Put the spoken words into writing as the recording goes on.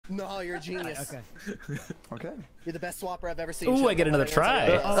No, you're a genius. Okay. Okay. You're the best swapper I've ever seen. Ooh, I get another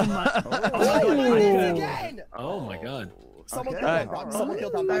try. Oh my. Oh, again! Oh my god. Someone Okay. killed Dumbdog. Someone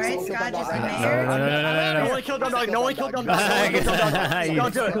killed Dumbdog. Alright, Someone killed Scott, Dumbdog just right mayor. now. No one killed Dumbdog. No one killed Dumbdog.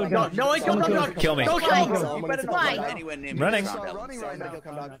 Don't do it. No one killed Dumbdog. Kill me. Don't kill him. Someone needs to kill Why? Dumbdog. Running. Running right now. Kill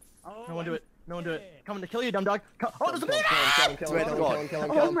Dumbdog. No one do it. No one do it. Coming to kill you, Dumbdog. Oh, there's a Kill him, kill him, kill him, kill him, kill him,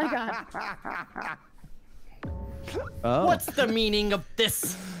 kill Oh him. my god. What's the meaning of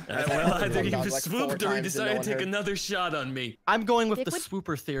this? Well, either he Dumbdog was like swooped 4 or he times and decided no to one take heard. another shot on me. I'm going with the Liquid?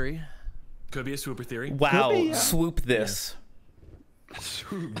 swooper theory. Could be a swooper theory. Wow, swoop this.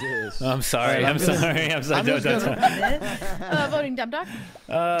 This. I'm sorry. I'm sorry. I'm sorry. Voting Dumbdog?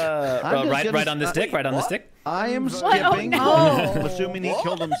 Right on the stick. Right on the stick. I am What? Oh, skipping, no. assuming he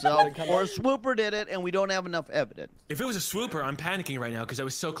killed himself, or a swooper did it, and we don't have enough evidence. If it was a swooper, I'm panicking right now because I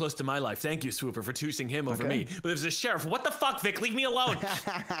was so close to my life. Thank you, swooper, for choosing him over me. But if it was a sheriff, what the fuck, Vic? Leave me alone.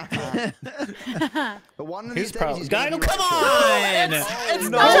 But one of He's these days, probably. he's Guy, gonna no, be come right, on! It's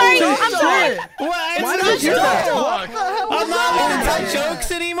I'm sorry. I'm sorry. Why did you do that? I'm not allowed to tell jokes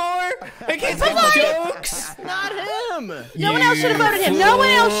ananymore. I can't tell jokes. Not him. No one else should have voted him. No one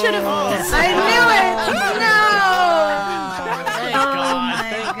else should have. I knew it. No. Thank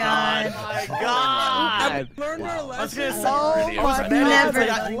Oh God. my god. God. Learned our I was lesson. gonna say, I was mad Never.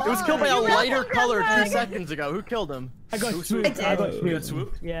 at it. It was killed by a lighter color 2 seconds ago. Who killed him? I got Who swooped. swooped? I got You got swooped.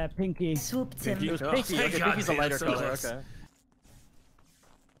 swooped? Yeah, Pinky. Swooped him. It was Oh, Pinky. thank Okay, God, Pinky's a man, lighter so color. close. Okay.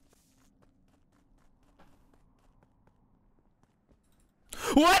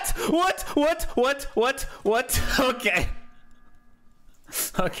 What? Okay.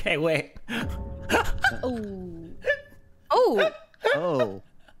 Okay, wait. Oh. Oh. Oh.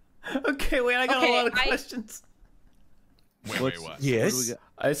 Okay, wait, I got a Okay, lot of questions. Wait, what? What Yes. do we got?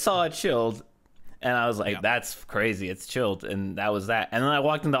 I saw it chilled, and I was like, Yeah. that's crazy, it's chilled, and that was that. And then I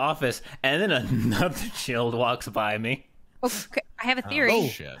walked in the office, and then another chilled walks by me. Okay. I have a theory. Oh,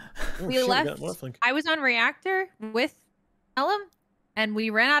 shit. We left. I was on reactor with Ellum, and we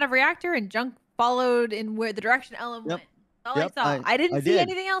ran out of reactor, and Junk followed in where the direction Ellum Yep. went. That's all Yep, I saw. I didn't I see did.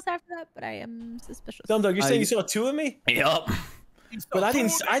 anything else after that, but I am suspicious. Dumbdog, you're saying I- you saw 2 of me? Yup. But I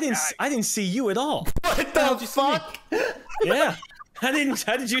didn't see you at all. What the fuck? Yeah. How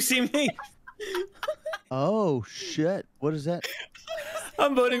did you see me? Oh shit! What is that?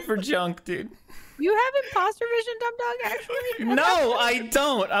 I'm voting for Junk, dude. You have imposter vision, Dumbdog, actually? No, I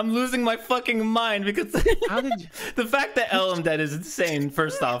don't. I'm losing my fucking mind because the fact that Ellum dead is insane,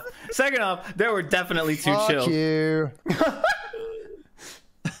 first off. Second off, there were definitely 2 Fuck chills. you.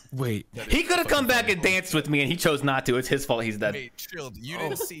 Wait. He could have come back and danced with me, and he chose not to. It's his fault he's dead. Wait, Chilled, you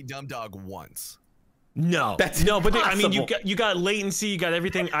didn't see Dumbdog once. No. That's no, but I mean, impossible. you got latency, you got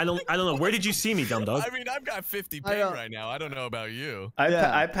everything. I don't know. Where did you see me, Dumbdog? I mean, I've got 50 ping right now. I don't know about you.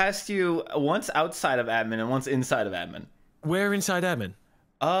 I passed you once outside of admin and once inside of admin. Where inside admin?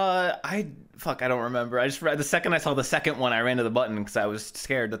 I don't remember. I just read the second I saw the second one, I ran to the button because I was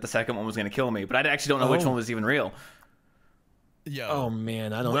scared that the second one was gonna kill me. But I actually don't know which one was even real. Yo. Oh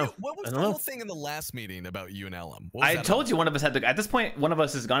man, I don't know. What was I the don't whole know. thing in the last meeting about you and Ellum? What was I that told about? you one of us had to. At this point, one of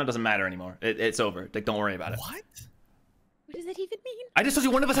us is gone. It doesn't matter anymore. It's over. Like, don't worry about it. What? What does that even mean? I just told you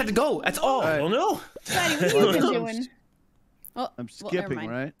one of us had to go. That's all. I don't know. Daddy, what have you been doing? Oh, I'm well, never skipping,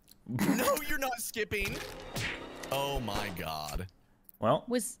 mind. right? No, you're not skipping. Oh my god. Well,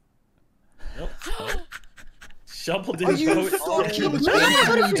 Was Shovel Are didn't you vote. fucking No, I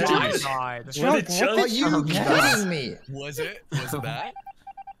voted for kidding Junk. me? What did Chunk? Are you kidding me? Was it? Was it that?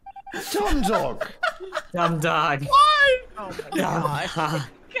 Dumbdog. Dumbdog.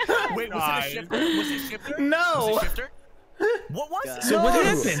 Wait, was it a shifter? Was it shifter? no. Was it shifter? What was it? So what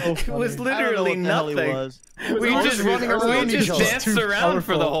happened? It was I don't know literally what the hell he nothing. was. We all just just running around we each just other. danced Too around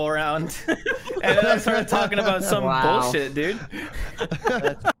for the powerful. whole round, and then I started talking about some Wow. bullshit, dude.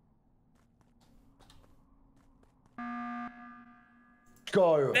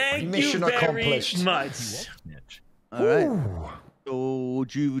 Go. Thank Mission you very accomplished. much. All right. Ooh. So,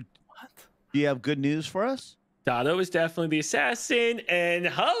 do you have good news for us? Dotto is definitely the assassin, and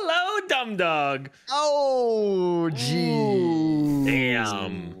hello, Dumbdog. Oh, gee.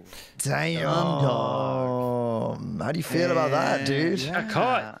 Damn. Damn. Dumbdog. How do you feel about that, dude? Got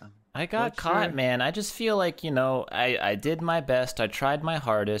caught. I got What's caught, your- man. I just feel like, you know, I did my best. I tried my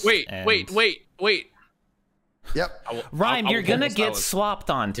hardest. Wait. and... Yep. Ryan, you're gonna almost- get swapped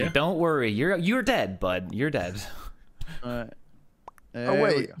onto. Yeah. Don't worry. You're dead, bud. You're dead. All right. Oh,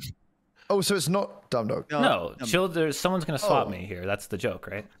 wait. Oh, so it's not Dumbdog. No, chill. Someone's gonna swap Oh. me here. That's the joke,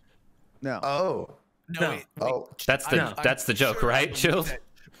 right? No. Oh. No, wait. Oh. That's the joke, right? Chill.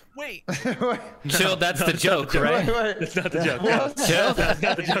 Wait. Chill, that's the joke, right? That's not the joke. Chill. That's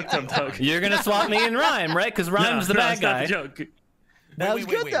not the joke, dumbdog. You're gonna swap me and Rhyme, right? Because Rhyme's the bad guy. That's not the joke. That was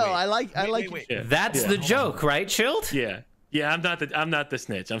good though. I like it. Yeah. That's the joke, right, Chilled? Yeah. Yeah, I'm not the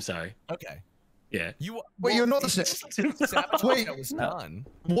snitch. I'm sorry. Okay. Yeah. Wait, you're not the snitch. Sabotage Wait. that was done.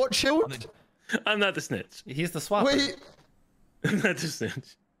 What, Shield? I'm not the snitch. He's the swapper. Wait. I'm not the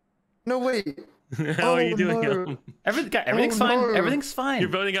snitch. No, wait. How are you doing, no. Ellum? Everything's fine. no. Everything's fine. You're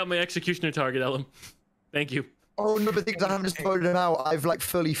voting out my executioner target, Ellum. Thank you. Oh no, but things I haven't just voted him out. I've like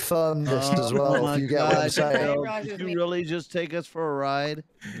fully firmed this as well. my If you get what I'm God, saying. Did you really just take us for a ride?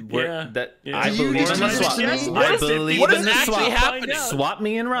 I Do you believe in the just swap. listen to me? I believe What in is the actually swap. happening? Swap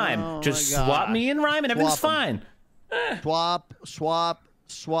me and Rhyme. Oh Just my swap me gosh. and Rhyme, and everything's Swap 'em. fine.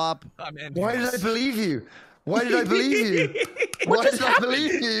 Swap. I'm in. Why did I believe you? Why did I believe you? Why did I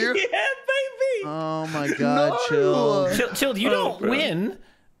believe you? Yeah, baby. Oh my God, No. chill. You don't bro. win.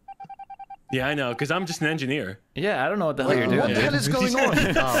 Yeah, I know, because I'm just an engineer. Yeah, I don't know what the hell you're What doing. the hell is going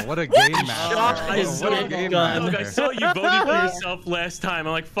on? Oh, what a game master. I saw, What a game Look, master. I saw you voting for yourself last time.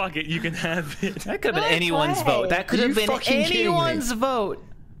 I'm like, fuck it, you can have it. That could have been anyone's vote. That could Are have you been fucking kidding me? anyone's vote.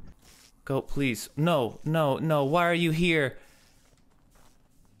 Go, please. No. Why are you here?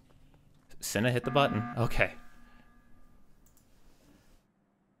 Senna hit the button. Okay.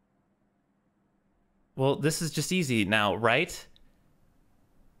 Well, this is just easy now, right?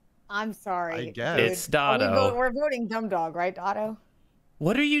 I'm sorry. I guess. dude. It's Dotto. We're voting dumbdog, right, Dotto?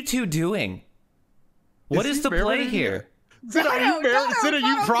 What are you two doing? What is he the play marinating? here? Cinna,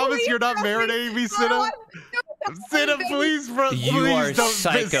 you promise you're not marinating me, Cinna? Cinna, please, bro. You please are don't.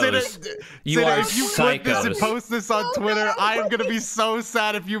 psychos. You are if you clip this and psychos. post this on Twitter, I am gonna be so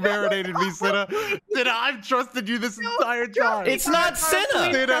sad if you marinated me, Cinna. Cinna, I've trusted you this entire time. It's not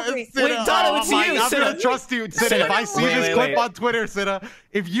Senna. Cinna, Wait, Dotto, it's my, you, I'm Cinna. gonna trust you, Cinna. Cinna, If I see wait, this wait, clip wait. on Twitter, Cinna,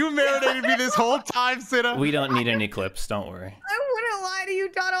 if you marinated me this whole time, Cinna. We don't need any clips. Don't worry. I wouldn't lie to you,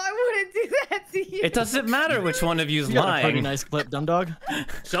 Dotto. I wouldn't do that to you. It doesn't matter which one of you's You got a pretty lying. nice clip, dumbdog.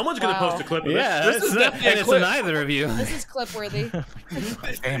 Someone's gonna post a clip of Yeah, this. it's is not, definitely a and it's clip. neither of you. This is clip worthy.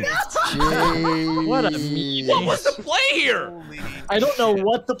 Damn it. Jeez. What a mean. What was the play here? I don't know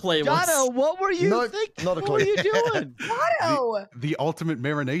what the play was. Dotto, what were you No, thinking? not a What were clue. you doing? Dotto! The ultimate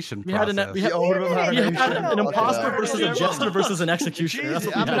marination We had process. we had, The ultimate we had marination. an imposter Yeah. versus a jester versus an executioner. That's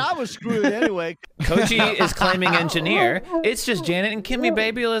what we I mean, had. I was screwed anyway. Koji is claiming engineer. It's just Janet and Kimmy,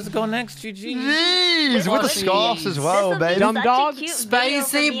 baby. Let's go next. GG. Jeez, with the scarves as well, baby. Dumbdog,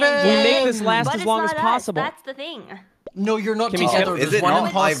 Spacey we make this last But as it's long not as us, possible. That's the thing. No, you're not Kimmy, together. skip. There's one Well,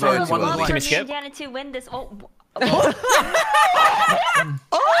 imposter and one well, light. Kimmy, for skip. me and Janet to win this.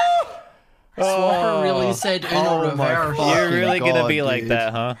 Swapper really said Oh my reverse. You're really gonna God, be like dude.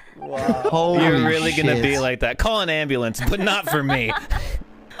 that, huh? Holy You're really gonna shit. be like that. Call an ambulance, but not for me.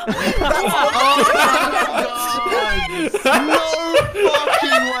 No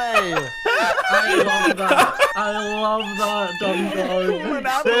fucking way. I love that. I love that, dumbdog.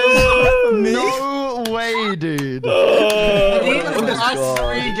 No way, dude. These Oh, last God.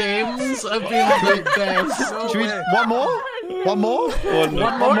 3 games have been the best. Should we, one more? One more? One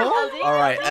more. One more? All right.